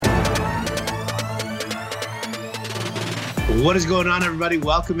What is going on, everybody?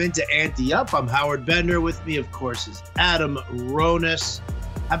 Welcome into Ante Up. I'm Howard Bender. With me, of course, is Adam Ronis.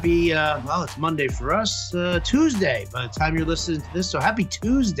 Happy, it's Monday for us, Tuesday by the time you're listening to this. So happy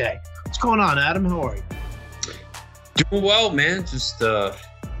Tuesday. What's going on, Adam? How are you? Doing well, man. Just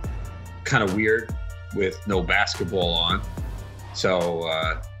kind of weird with no basketball on.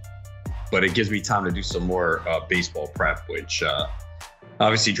 So, but it gives me time to do some more baseball prep, which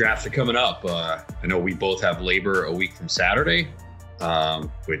obviously drafts are coming up. I know we both have Labor a week from Saturday,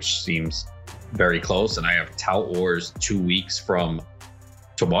 which seems very close. And I have Tout Wars 2 weeks from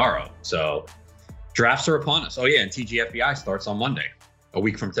tomorrow. So drafts are upon us. Oh, yeah. And TGFBI starts on Monday, a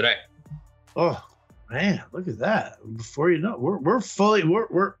week from today. Oh, man, look at that. Before you know, we're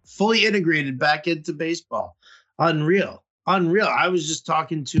fully integrated back into baseball. Unreal. I was just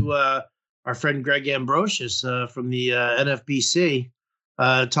talking to our friend Greg Ambrosius from the NFBC.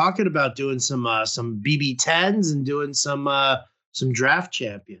 Talking about doing some BB10s and doing some draft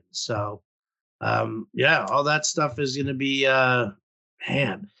champions. So, all that stuff is going to be,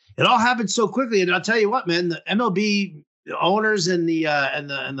 man, it all happened so quickly. And I'll tell you what, man, the MLB owners and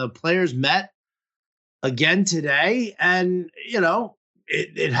the players met again today, and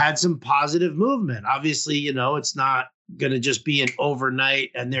it had some positive movement. Obviously, it's not going to just be an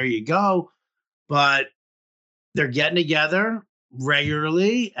overnight and there you go, but they're getting together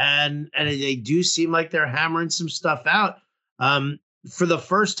regularly, and they do seem like they're hammering some stuff out. For the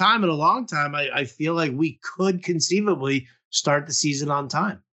first time in a long time, I feel like we could conceivably start the season on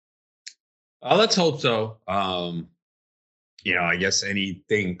time. Let's hope so. I guess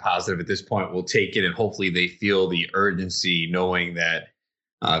anything positive at this point, we'll take it, and hopefully they feel the urgency, knowing that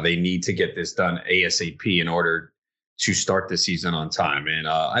they need to get this done ASAP in order to start the season on time. And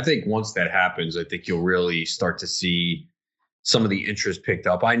I think once that happens, I think you'll really start to see some of the interest picked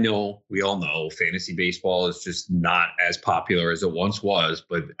up. We all know fantasy baseball is just not as popular as it once was,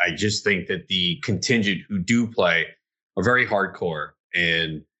 but I just think that the contingent who do play are very hardcore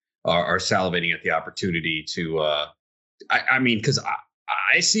and are salivating at the opportunity to, because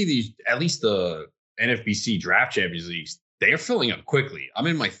I see these, at least the NFBC Draft Champions Leagues, they are filling up quickly. I'm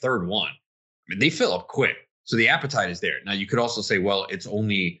in my third one. I mean, they fill up quick. So the appetite is there. Now, you could also say, well, it's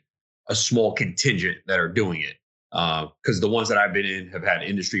only a small contingent that are doing it. Because the ones that I've been in have had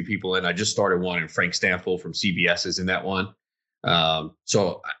industry people in. I just started one, and Frank Stanfield from CBS is in that one.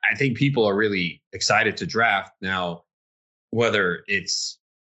 So I think people are really excited to draft. Now, whether it's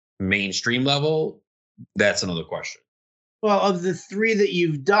mainstream level, that's another question. Well, of the three that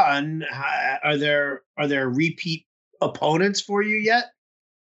you've done, are there repeat opponents for you yet?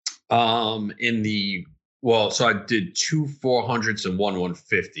 So I did 2 400s and 1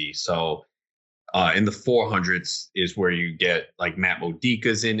 150. So in the 400s is where you get like Matt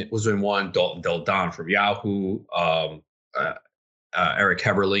Modica's was in one, Dalton Del Don from Yahoo, Eric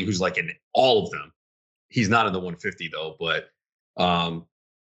Heberling, who's like in all of them. He's not in the 150 though, but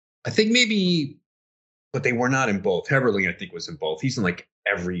I think maybe, but they were not in both. Heberling, I think, was in both. He's in like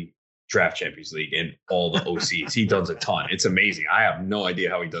every Draft Champions League and all the OCs. He does a ton. It's amazing. I have no idea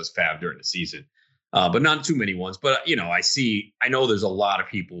how he does fab during the season, but not too many ones. But I know there's a lot of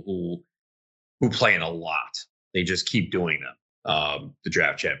people who play in a lot. They just keep doing them, the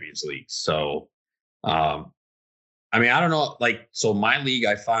Draft Champions League. So, I don't know. So my league,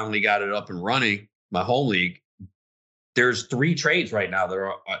 I finally got it up and running. My home league, there's 3 trades right now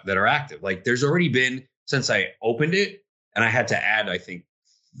that are active. Like, there's already been, since I opened it, and I had to add, I think,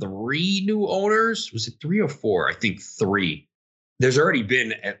 3 new owners. Was it 3 or 4? I think 3. There's already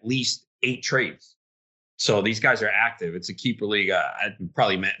been at least 8 trades. So these guys are active. It's a keeper league.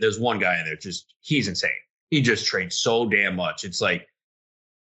 There's one guy in there, he's insane. He just trades so damn much. It's like,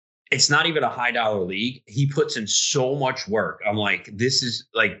 it's not even a high dollar league. He puts in so much work. I'm like, this is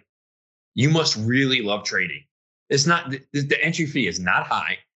like, you must really love trading. It's not, the entry fee is not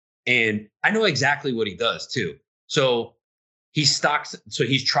high. And I know exactly what he does too. So he's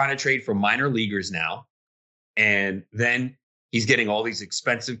trying to trade for minor leaguers now. And then he's getting all these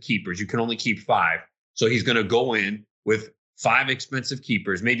expensive keepers. You can only keep 5. So he's going to go in with 5 expensive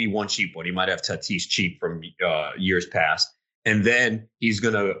keepers, maybe 1 cheap one. He might have Tatis cheap from years past. And then he's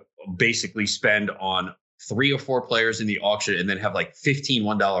going to basically spend on 3 or 4 players in the auction, and then have like 15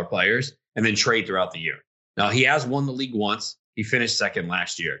 $1 players, and then trade throughout the year. Now, he has won the league once. He finished second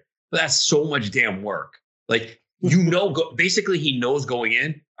last year. But that's so much damn work. Like, basically he knows going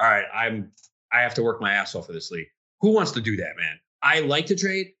in, all right, I have to work my ass off for this league. Who wants to do that, man? I like to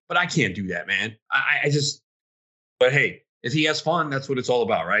trade, but I can't do that, man. But hey, if he has fun, that's what it's all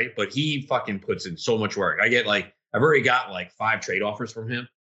about, right? But he fucking puts in so much work. I've already got like 5 trade offers from him.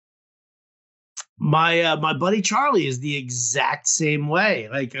 My buddy Charlie is the exact same way.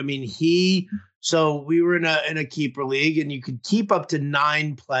 Like, I mean, so we were in a keeper league, and you could keep up to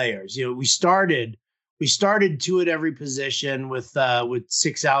 9 players. You know, we started 2 at every position with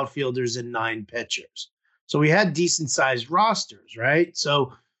 6 outfielders and 9 pitchers. So we had decent sized rosters, right?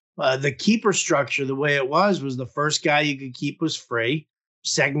 So the keeper structure, the way it was the first guy you could keep was free.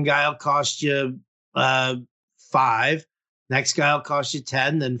 Second guy will cost you 5. Next guy will cost you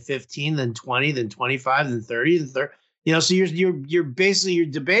 10, then 15, then 20, then 25, then 30, then 30. You know, so you're basically you're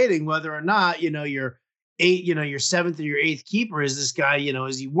debating whether or not, your 7th or your 8th keeper, is this guy,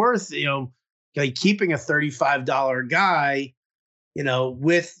 is he worth, like keeping a $35 guy,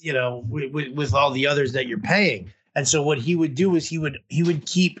 with all the others that you're paying. And so what he would do is he would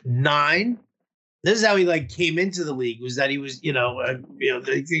keep 9. This is how he like came into the league, was that he was,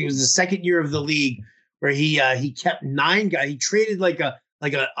 it was the second year of the league where he kept 9 guys. He traded like a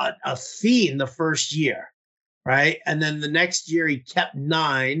fee in the first year, right? And then the next year he kept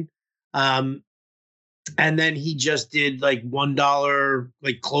 9, and then he just did like $1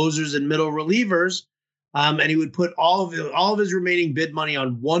 like closers and middle relievers, and he would put all of his remaining bid money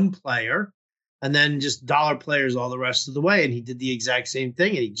on one player, and then just dollar players all the rest of the way. And he did the exact same thing,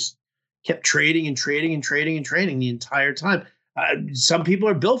 and he just kept trading and trading and trading and trading the entire time. Some people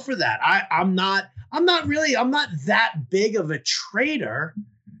are built for that. I'm not that big of a trader.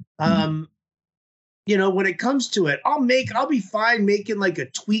 When it comes to it, I'll be fine making like a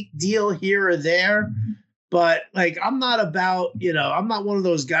tweak deal here or there, but like, I'm not one of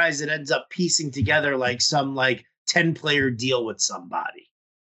those guys that ends up piecing together like some like 10-player deal with somebody.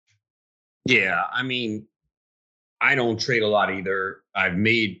 Yeah. I mean, I don't trade a lot either. I've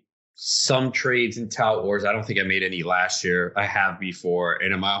made some trades in Tout Wars. I don't think I made any last year. I have before.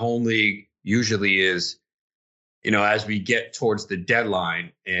 And in my home league, usually is, as we get towards the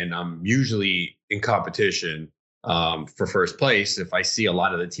deadline, and I'm usually in competition for first place, if I see a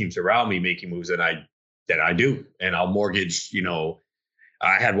lot of the teams around me making moves, that I do, and I'll mortgage.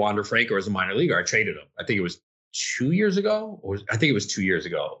 I had Wander Franco as a minor leaguer. I traded him. I think it was 2 years ago, I think it was 2 years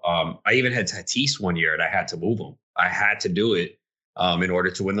ago. I even had Tatis one year, and I had to move him. I had to do it in order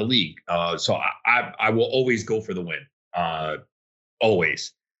to win the league. So I will always go for the win.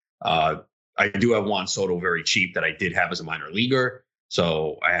 Always. I do have Juan Soto very cheap that I did have as a minor leaguer.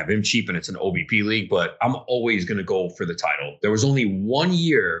 So I have him cheap, and it's an OBP league, but I'm always going to go for the title. There was only 1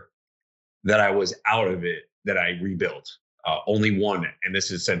 year that I was out of it that I rebuilt. Only one. And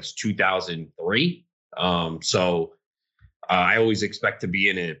this is since 2003. So I always expect to be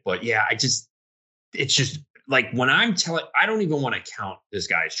in it. But yeah, it's just like when I don't even want to count this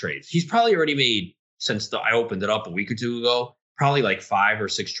guy's trades. He's probably already made, since I opened it up a week or 2 ago, probably like 5 or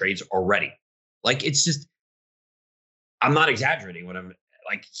 6 trades already. Like, it's just, I'm not exaggerating when I'm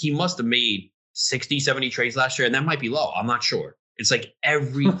like, he must have made 60, 70 trades last year, and that might be low. I'm not sure. It's like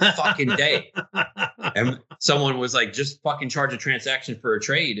every fucking day. And someone was like, just fucking charge a transaction for a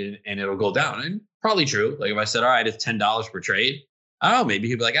trade and it'll go down. And probably true. Like, if I said, all right, it's $10 per trade, oh, maybe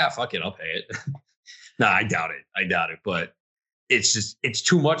he'd be like, fuck it, I'll pay it. No, I doubt it. But it's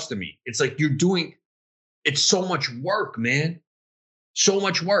too much to me. It's like it's so much work, man. So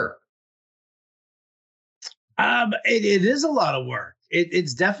much work. It is a lot of work.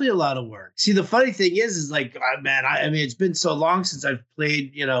 It's definitely a lot of work. See, the funny thing is like, man, I mean, it's been so long since I've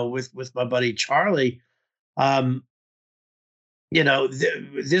played, with my buddy Charlie.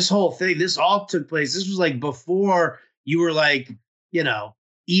 This whole thing, this all took place. This was like before you were like,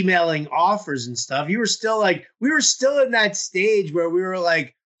 emailing offers and stuff. You were still like, we were still in that stage where we were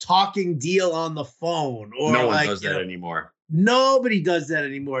like talking deal on the phone. Or no one does that anymore. Nobody does that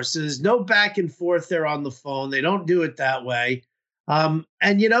anymore. So there's no back and forth there on the phone. They don't do it that way. And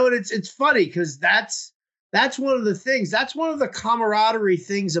it's funny because that's one of the things. That's one of the camaraderie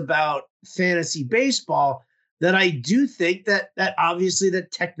things about fantasy baseball that I do think that obviously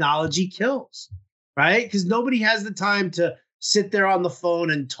that technology kills, right? Because nobody has the time to sit there on the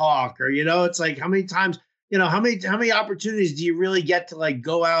phone and talk, or it's like, how many times, how many opportunities do you really get to like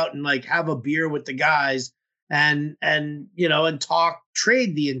go out and like have a beer with the guys and talk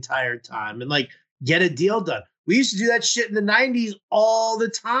trade the entire time and like get a deal done. We used to do that shit in the 90s all the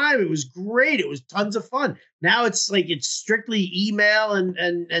time. It was great. It was tons of fun. Now it's like, it's strictly email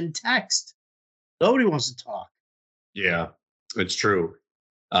and text. Nobody wants to talk. Yeah, it's true.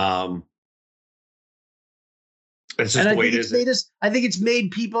 It's just the way it is. I think it's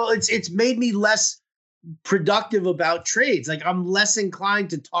made people, it's made me less productive about trades. Like, I'm less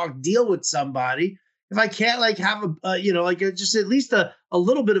inclined to talk deal with somebody if I can't like have just at least a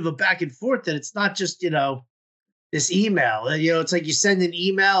little bit of a back and forth, that it's not just, this email. It's like you send an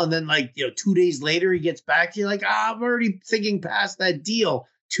email and then 2 days later he gets back to you like, I'm already thinking past that deal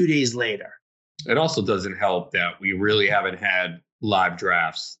 2 days later. It also doesn't help that we really haven't had live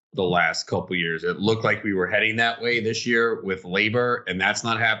drafts the last couple years. It looked like we were heading that way this year with labor, and that's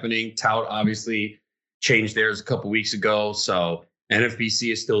not happening. Tout obviously changed theirs a couple weeks ago. So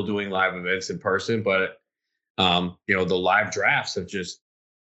NFBC is still doing live events in person, but the live drafts have just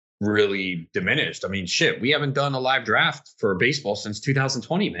really diminished. I mean, shit, we haven't done a live draft for baseball since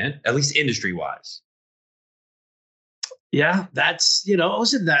 2020, man, at least industry wise. Yeah, that's,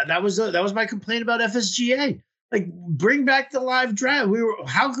 listen, that was my complaint about FSGA. Like, bring back the live draft.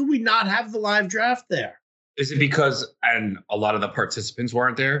 How could we not have the live draft there? Is it because and a lot of the participants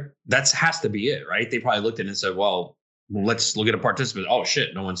weren't there? That has to be it, right? They probably looked at it and said, well, let's look at a participant. Oh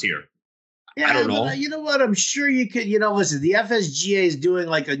shit, no one's here. Yeah, I don't know. But you know what? I'm sure you could, listen, the FSGA is doing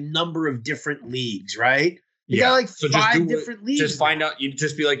like a number of different leagues, right? You got like so 5 different leagues. Just find out, you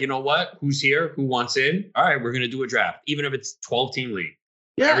just be like, you know what? Who's here? Who wants in? All right, we're going to do a draft. Even if it's 12-team league.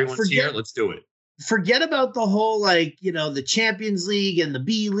 Yeah, everyone's here. Let's do it. Forget about the whole, the Champions League and the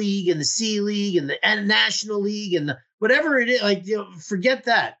B League and the C League and the National League and whatever it is. Forget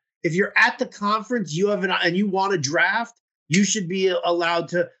that. If you're at the conference, and you want to draft, you should be allowed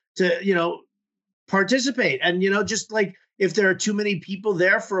to participate. And, just like if there are too many people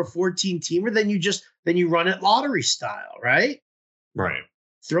there for a 14-teamer, then you run it lottery style, right? Right.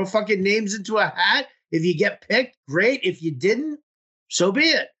 Throw fucking names into a hat. If you get picked, great. If you didn't, so be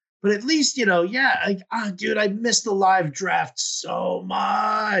it. But at least, dude, I miss the live draft so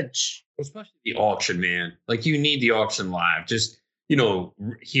much. Especially the auction, man. Like, you need the auction live. Just,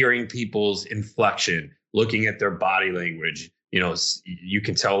 hearing people's inflection, looking at their body language. You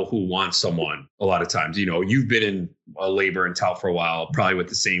can tell who wants someone a lot of times. You've been in a labor and tout for a while, probably with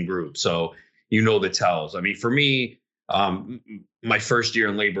the same group. So, the tells. I mean, for me, my first year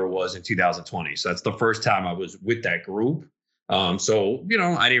in labor was in 2020. So that's the first time I was with that group. So,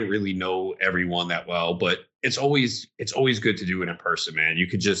 I didn't really know everyone that well, but it's always good to do it in person, man. You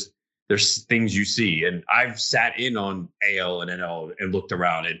could there's things you see. And I've sat in on AL and NL and looked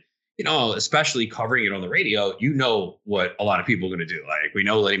around and, especially covering it on the radio, what a lot of people are going to do. Like, we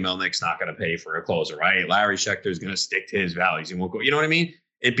know Lenny Melnick's not going to pay for a closer, right? Larry Schechter is going to stick to his values. He won't go, you know what I mean?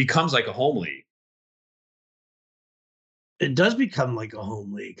 It becomes like a home league. It does become like a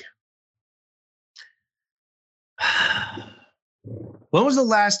home league. When was the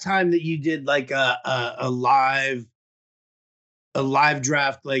last time that you did like a live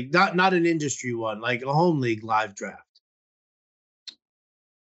draft, like not an industry one, like a home league live draft?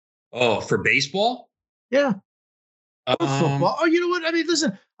 Oh, for baseball? Yeah. Football. Oh, you know what? I mean,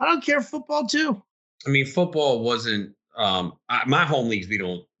 listen, I don't care football too. I mean, football wasn't my home leagues. We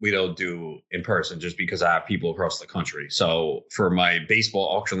don't do in person just because I have people across the country. So for my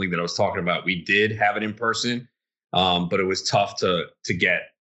baseball auction league that I was talking about, we did have it in person. But it was tough to get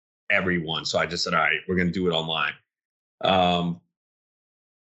everyone. So I just said, all right, we're going to do it online.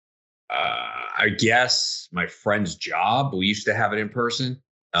 I guess my friend's job, we used to have it in person.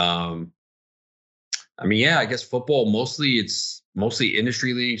 I guess football, it's mostly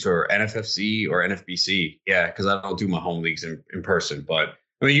industry leagues or NFFC or NFBC. Yeah, because I don't do my home leagues in person. But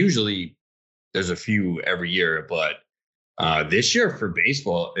I mean, usually there's a few every year. But this year for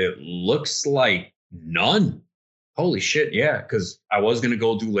baseball, it looks like none. Holy shit, yeah, because I was going to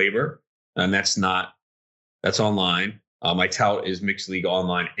go do labor, and that's online. My tout is mixed league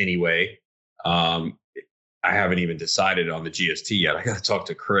online anyway. I haven't even decided on the GST yet. I got to talk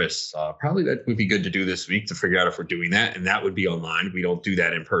to Chris. Probably that would be good to do this week to figure out if we're doing that, and that would be online. We don't do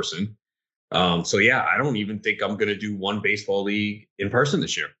that in person. So, yeah, I don't even think I'm going to do one baseball league in person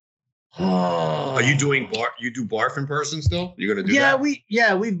this year. Are you doing you do barf in person still? You're gonna do that? We've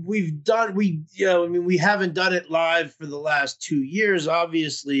done we haven't done it live for the last 2 years,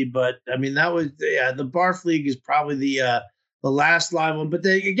 obviously, but I mean that was the barf league is probably the last live one. But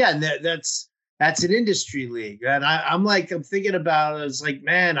again, that's an industry league, and I'm thinking about it. It's like,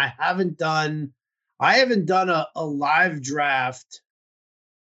 man, I haven't done a live draft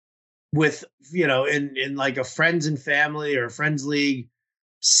with in like a friends and family or a friends league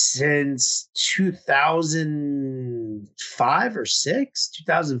since 2005 or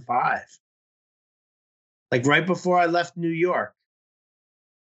 2005, like right before I left New York.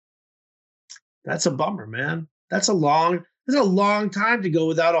 That's a bummer, man. That's a long time to go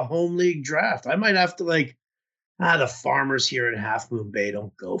without a home league draft. I might have to the farmers here in Half Moon Bay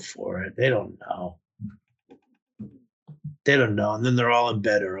don't go for it. They don't know. And then they're all in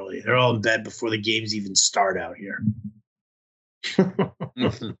bed early. They're all in bed before the games even start out here.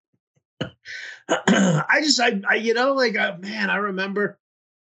 Man, I remember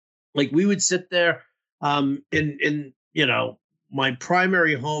like we would sit there in my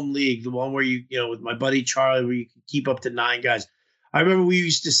primary home league, the one where with my buddy Charlie, where you could keep up to 9 guys. I remember we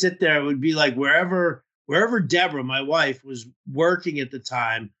used to sit there. It would be like wherever Deborah, my wife, was working at the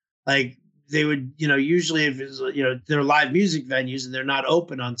time, like they would, usually if it's, they're live music venues and they're not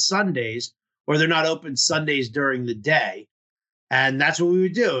open on Sundays, or they're not open Sundays during the day. And that's what we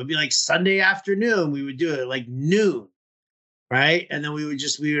would do. It'd be like Sunday afternoon. We would do it like noon, right? And then we would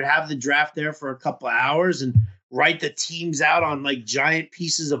have the draft there for a couple of hours and write the teams out on like giant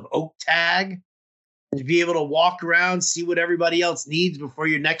pieces of oak tag to be able to walk around, see what everybody else needs before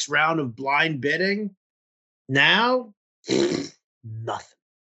your next round of blind bidding. Now, nothing.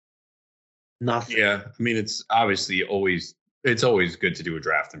 Yeah, I mean, it's obviously always good to do a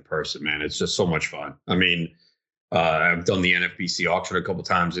draft in person, man. It's just so much fun. I mean, I've done the NFBC auction a couple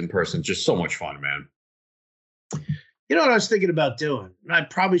times in person. Just so much fun, man. You know what I was thinking about doing? I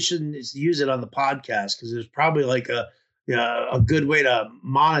probably shouldn't use it on the podcast because there's probably like a good way to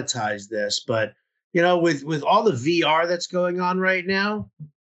monetize this. But with all the VR that's going on right now,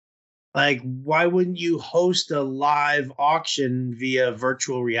 like why wouldn't you host a live auction via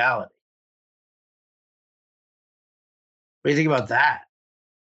virtual reality? What do you think about that?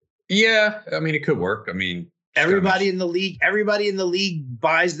 Yeah, I mean, it could work. I mean, everybody in the league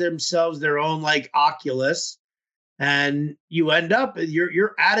buys themselves their own like Oculus, and you end up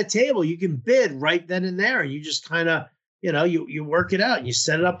you're at a table. You can bid right then and there, and you just kind of you work it out and you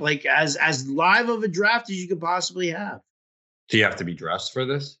set it up like as live of a draft as you could possibly have. Do you have to be dressed for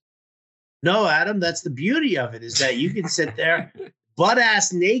this? No, Adam. That's the beauty of it, is that you can sit there butt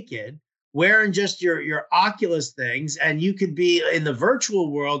ass naked, wearing just your Oculus things, and you could be in the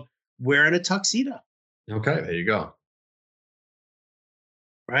virtual world wearing a tuxedo. Okay, there you go.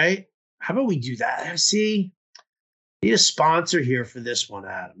 Right? How about we do that? See, need a sponsor here for this one,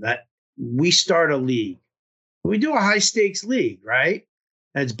 Adam. That we start a league. We do a high stakes league, right?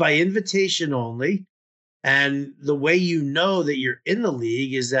 And it's by invitation only. And the way you know that you're in the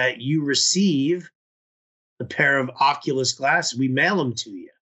league is that you receive a pair of Oculus glasses. We mail them to you.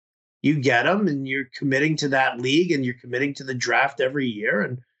 You get them, and you're committing to that league, and you're committing to the draft every year,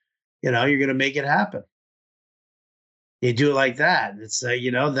 and you're going to make it happen. You do it like that. It's then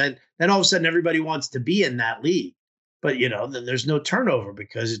all of a sudden everybody wants to be in that league, but then there's no turnover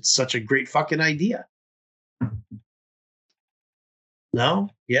because it's such a great fucking idea. No,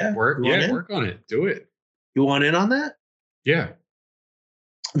 yeah, work on it. Do it. You want in on that? Yeah.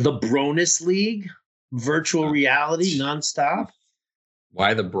 The Bronus League, virtual reality, nonstop.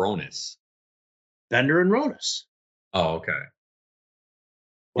 Why the Bronus? Bender and Ronis. Oh, okay.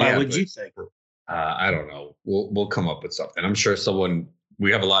 Why would you think? I don't know. We'll come up with something. I'm sure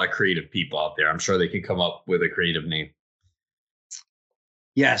we have a lot of creative people out there. I'm sure they could come up with a creative name.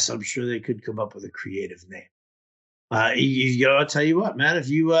 Yes, I'm sure they could come up with a creative name. I'll tell you what, man, if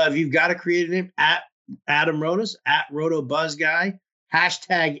you've got a creative name, at Adam Ronis, at Roto Buzz Guy,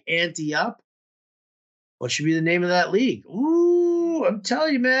 hashtag Ante Up. What should be the name of that league? Ooh, I'm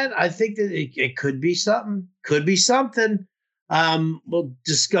telling you, man, I think that it could be something. Could be something. We'll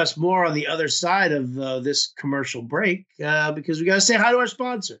discuss more on the other side of this commercial break because we got to say hi to our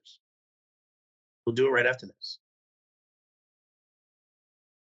sponsors. We'll do it right after this.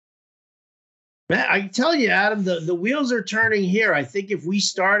 Man, I can tell you, Adam, the wheels are turning here. I think if we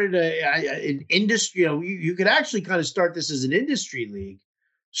started an industry, you could actually kind of start this as an industry league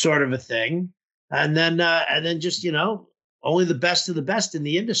sort of a thing. And then just, only the best of the best in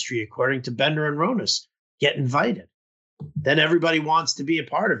the industry, according to Bender and Ronis, get invited. Then everybody wants to be a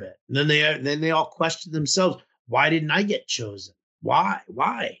part of it. And then they all question themselves, why didn't I get chosen? Why?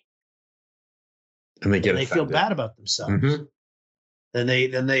 And they feel bad about themselves. Mm-hmm. Then they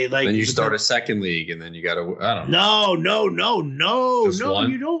like. Then you start a second league, and then you got to. I don't know. No.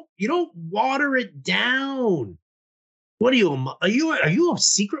 You don't water it down. What are you? Are you a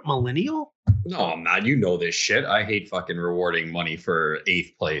secret millennial? No, I'm not. You know this shit. I hate fucking rewarding money for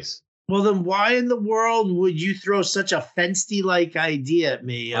 8th place. Well, then why in the world would you throw such a fencey-like idea at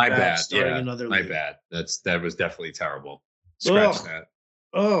me about starting another league? My bad. That was definitely terrible. Scratch that.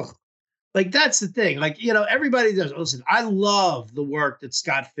 Oh, like that's the thing. Like, everybody does. Listen, I love the work that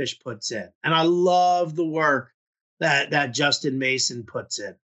Scott Fish puts in, and I love the work that Justin Mason puts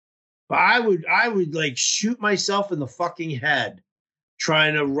in. But I would like shoot myself in the fucking head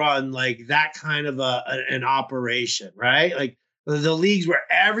trying to run like that kind of an operation, right? Like the leagues where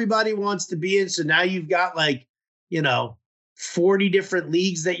everybody wants to be in. So now you've got 40 different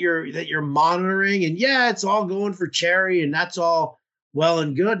leagues that you're monitoring, and yeah, it's all going for charity, and that's all well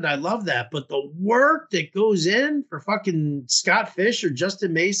and good, and I love that. But the work that goes in for fucking Scott Fish or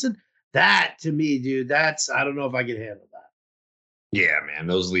Justin Mason, that to me, dude, that's I don't know if I can handle that. Yeah, man,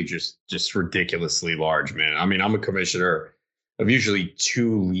 those leagues are just ridiculously large, man. I mean, I'm a commissioner of usually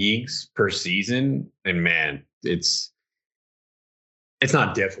 2 leagues per season, and man, it's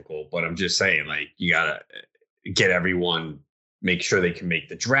not difficult, but I'm just saying, like, you gotta get everyone, make sure they can make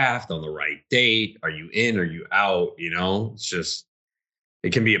the draft on the right date. Are you in? Are you out? You know, it's just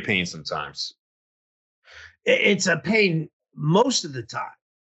it can be a pain sometimes. It's a pain most of the time,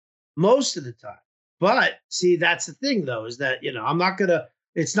 most of the time. But see, that's the thing, though, is that I'm not gonna.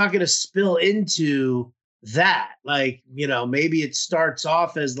 It's not gonna spill into that. Like maybe it starts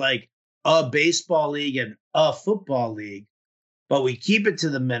off as like a baseball league and a football league, but we keep it to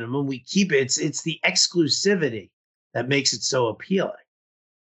the minimum. We keep it. It's the exclusivity that makes it so appealing,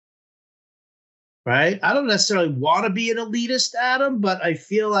 right? I don't necessarily want to be an elitist, Adam, but I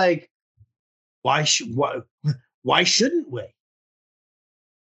feel like why shouldn't we?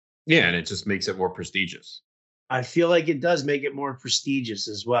 Yeah, and it just makes it more prestigious. I feel like it does make it more prestigious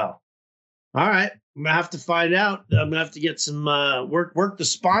as well. All right, I'm gonna have to find out. I'm gonna have to get some work the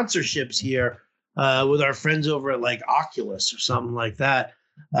sponsorships here with our friends over at like Oculus or something like that,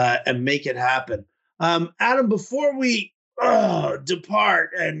 and make it happen. Adam, before we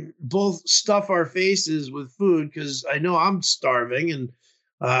depart and both stuff our faces with food, because I know I'm starving and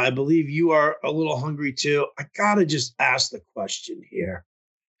I believe you are a little hungry too. I gotta just ask the question here,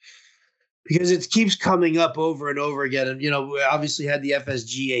 because it keeps coming up over and over again. And, we obviously had the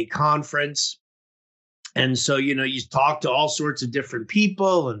FSGA conference. And so, you talk to all sorts of different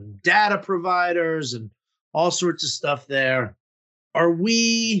people and data providers and all sorts of stuff there. Are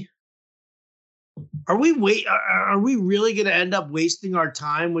we really going to end up wasting our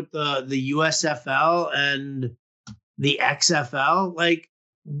time with the USFL and the XFL? Like,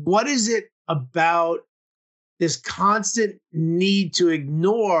 what is it about this constant need to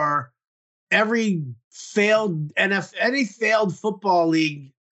ignore any failed football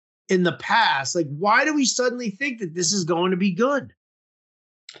league in the past? Like, why do we suddenly think that this is going to be good?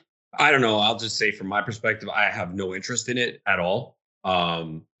 I don't know. I'll just say from my perspective, I have no interest in it at all.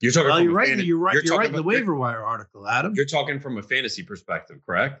 You're talking. Well, you're right. You're right in the waiver wire article, Adam. You're talking from a fantasy perspective,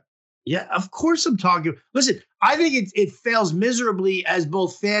 correct? Yeah, of course I'm talking. Listen, I think it fails miserably as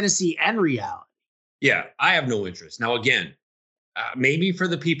both fantasy and reality. Yeah, I have no interest. Now, again, maybe for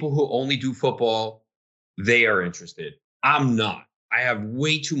the people who only do football, they are interested. I'm not. I have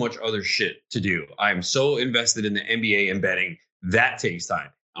way too much other shit to do. I'm so invested in the NBA and betting. That takes time.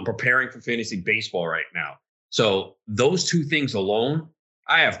 I'm preparing for fantasy baseball right now. So those two things alone,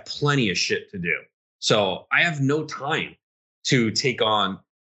 I have plenty of shit to do. So I have no time to take on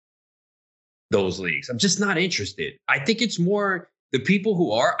those leagues. I'm just not interested. I think it's more the people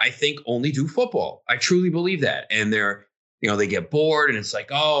who are, I think, only do football. I truly believe that. And they're, they get bored and it's like,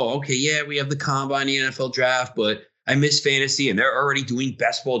 oh, okay, yeah, we have the combine, the NFL draft, but I miss fantasy, and they're already doing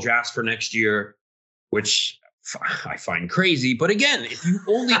best ball drafts for next year, which I find crazy. But again, if you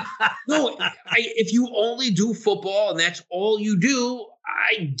only if you only do football and that's all you do,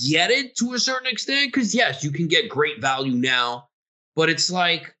 I get it to a certain extent, because yes, you can get great value now, but it's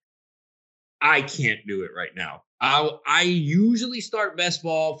like I can't do it right now. I usually start best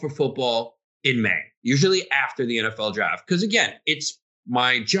ball for football in May, usually after the NFL draft, because again, it's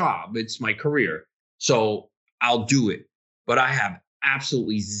my job, it's my career, so I'll do it. But I have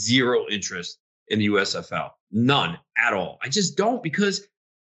absolutely zero interest in the USFL, none at all. I just don't, because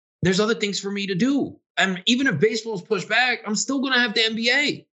there's other things for me to do. And even if baseball is pushed back, I'm still going to have the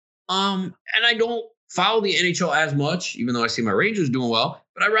NBA. And I don't follow the NHL as much, even though I see my Rangers doing well,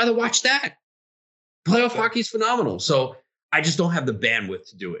 but I'd rather watch that. Playoff hockey is phenomenal. So I just don't have the bandwidth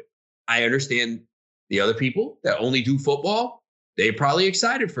to do it. I understand the other people that only do football. They're probably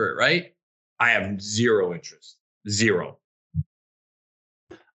excited for it, right? I have zero interest. Zero.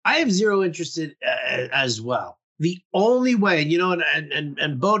 I have zero interest in as well. The only way,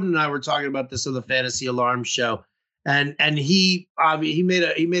 and Bowden and I were talking about this on the Fantasy Alarm show, and he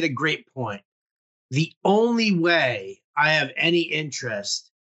made a great point. The only way I have any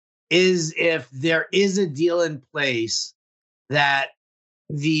interest is if there is a deal in place that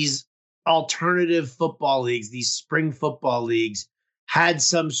these alternative football leagues, these spring football leagues, had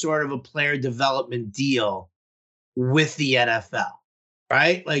some sort of a player development deal with the NFL,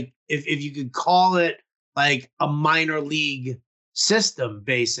 right? Like if you could call it like a minor league system,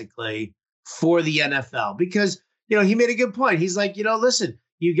 basically, for the NFL, because, he made a good point. He's like, listen,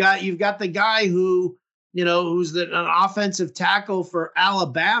 you've got the guy who, who's an offensive tackle for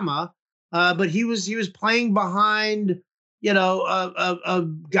Alabama, but he was playing behind, a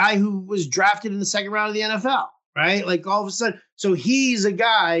guy who was drafted in the second round of the NFL, right? Like all of a sudden, so he's a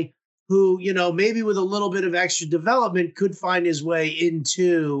guy who, maybe with a little bit of extra development could find his way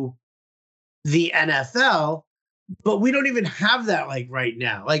into the NFL, but we don't even have that like right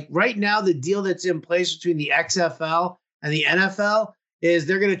now. Like right now, the deal that's in place between the XFL and the NFL is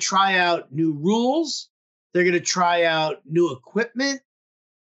they're going to try out new rules. They're going to try out new equipment.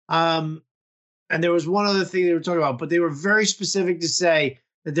 And there was one other thing they were talking about, but they were very specific to say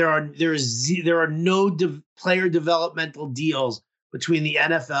that there are no player developmental deals between the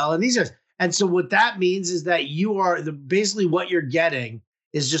NFL and these guys. And so what that means is that basically what you're getting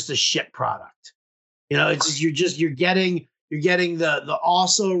is just a shit product. It's just you're getting the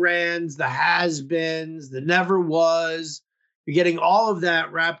also rans, the has-beens, the never was. You're getting all of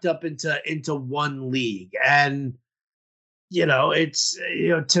that wrapped up into one league. And it's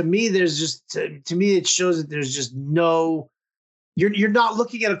to me it shows that there's just no, you're not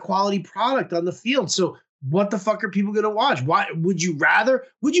looking at a quality product on the field. So what the fuck are people going to watch? Why would you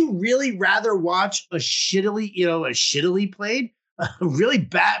really rather watch a shittily played, a really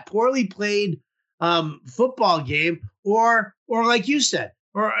bad, poorly played football game or like you said,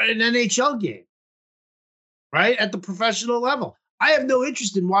 or an NHL game, right? At the professional level. I have no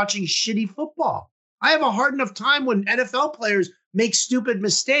interest in watching shitty football. I have a hard enough time when NFL players make stupid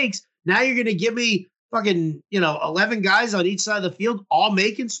mistakes. Now you're going to give me fucking, 11 guys on each side of the field all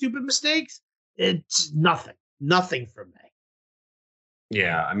making stupid mistakes? It's nothing for me.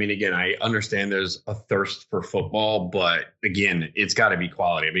 Yeah, I mean, again, I understand there's a thirst for football, but again, it's got to be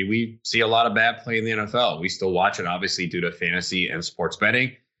quality. I mean, we see a lot of bad play in the NFL. We still watch it, obviously, due to fantasy and sports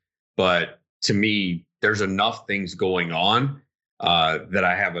betting. But to me, there's enough things going on that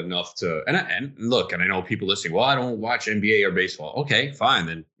I have enough to, and look, and I know people listening, well, I don't watch NBA or baseball. Okay, fine.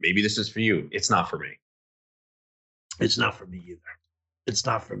 Then maybe this is for you. It's not for me. It's not for me either. It's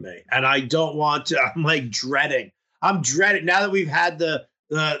not for me. And I don't want to, I'm dreading now that we've had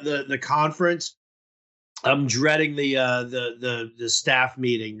the conference. I'm dreading the staff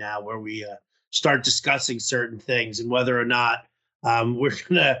meeting now where we start discussing certain things and whether or not we're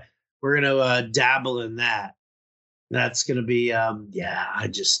gonna dabble in that. That's gonna be bleh.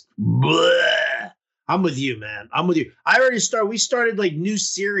 I'm with you, man. I'm with you. We started like new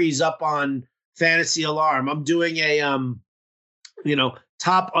series up on Fantasy Alarm. I'm doing a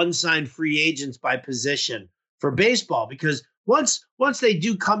top unsigned free agents by position for baseball, because once they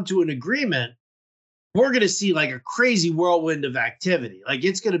do come to an agreement, we're going to see like a crazy whirlwind of activity. Like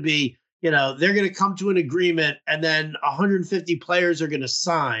it's going to be, they're going to come to an agreement and then 150 players are going to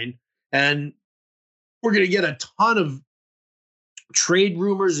sign, and we're going to get a ton of trade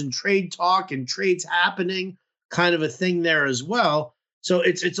rumors and trade talk and trades happening, kind of a thing there as well. So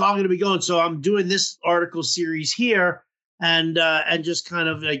it's all going to be going. So I'm doing this article series here, and just kind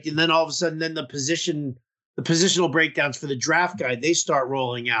of like, and then all of a sudden, then the positional breakdowns for the draft guide, they start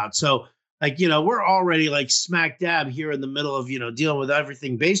rolling out. So like, we're already like smack dab here in the middle of, dealing with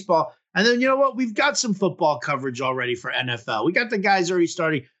everything baseball. And then, we've got some football coverage already for NFL. We got the guys already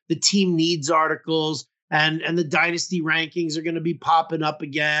starting the team needs articles, and the dynasty rankings are going to be popping up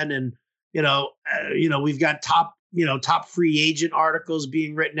again. And, we've got top free agent articles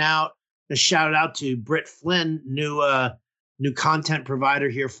being written out. A shout out to Britt Flynn, new content provider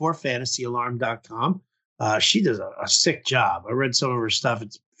here for fantasyalarm.com. She does a sick job. I read some of her stuff.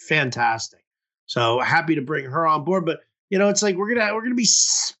 It's fantastic. So happy to bring her on board. But it's like we're gonna be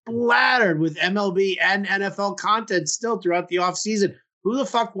splattered with MLB and NFL content still throughout the offseason. Who the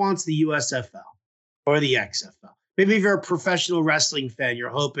fuck wants the USFL or the XFL? Maybe if you're a professional wrestling fan, you're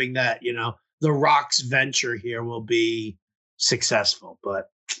hoping that the Rock's venture here will be successful,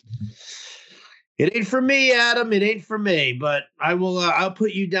 but it ain't for me, Adam. It ain't for me, but I will. I'll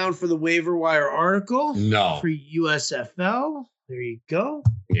put you down for the waiver wire article. No, for USFL. There you go.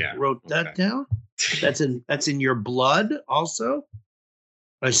 Yeah, wrote that down. That's in your blood. Also,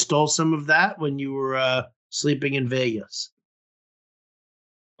 I stole some of that when you were sleeping in Vegas.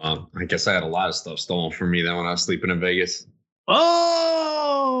 I guess I had a lot of stuff stolen from me then when I was sleeping in Vegas.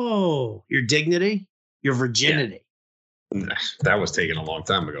 Oh, your dignity, your virginity. Yeah. That was taken a long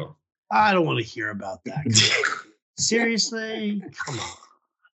time ago. I don't want to hear about that. Seriously?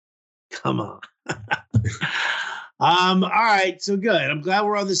 Come on. All right. So good. I'm glad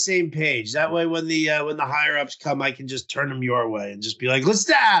we're on the same page. That way, when the higher ups come, I can just turn them your way and just be like,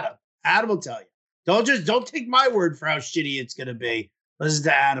 listen to Adam. Adam will tell you. Don't take my word for how shitty it's going to be. Listen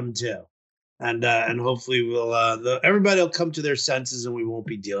to Adam too. And hopefully everybody will come to their senses and we won't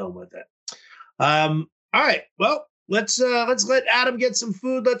be dealing with it. All right. Well, let's let Adam get some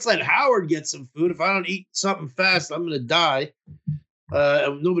food. Let's let Howard get some food. If I don't eat something fast, I'm gonna die.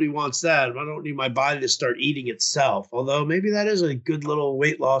 Nobody wants that. I don't need my body to start eating itself. Although maybe that is a good little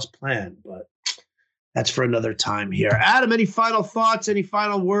weight loss plan, but that's for another time here. Adam, any final thoughts? Any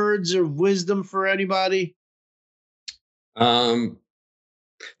final words or wisdom for anybody? No,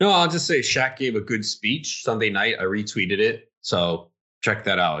 I'll just say Shaq gave a good speech Sunday night. I retweeted it, so check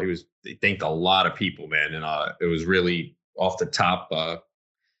that out. He thanked a lot of people, man, and it was really off the top. I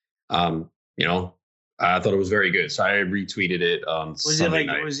thought it was very good, so I retweeted it.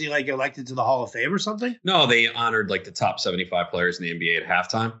 Was he like elected to the Hall of Fame or something? No, they honored like the top 75 players in the NBA at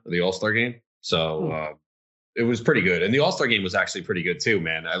halftime of the All-Star game. So it was pretty good, and the All-Star game was actually pretty good too,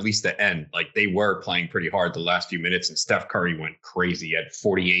 man. At least the end, like they were playing pretty hard the last few minutes, and Steph Curry went crazy at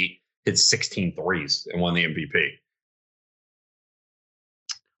 48, hit 16 threes, and won the MVP.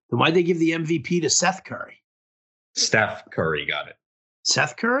 Then why'd they give the MVP to Seth Curry? Steph Curry got it.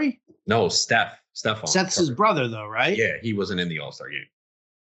 Seth Curry? No, Steph. Seth's Curry. His brother, though, right? Yeah, he wasn't in the All-Star game.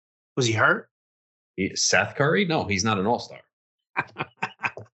 Was he hurt? Seth Curry? No, he's not an All-Star.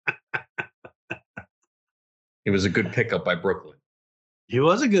 He was a good pickup by Brooklyn. He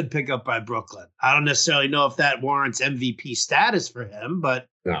was a good pickup by Brooklyn. I don't necessarily know if that warrants MVP status for him, but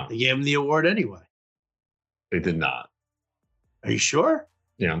they gave him the award anyway. They did not. Are you sure?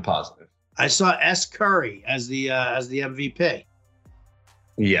 Yeah, I'm positive. I saw S. Curry as the MVP.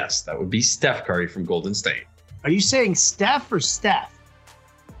 Yes, that would be Steph Curry from Golden State. Are you saying Steph or Steph?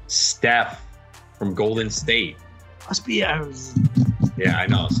 Steph from Golden State. Must be. Yeah, I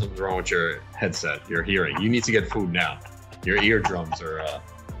know. Something's wrong with your headset, your hearing. You need to get food now. Your eardrums are...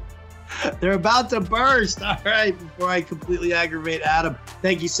 They're about to burst. All right, before I completely aggravate Adam.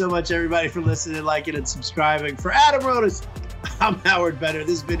 Thank you so much, everybody, for listening, liking, and subscribing. For Adam Rodas, I'm Howard Bender.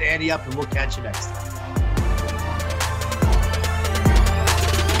 This has been Andy Up, and we'll catch you next time.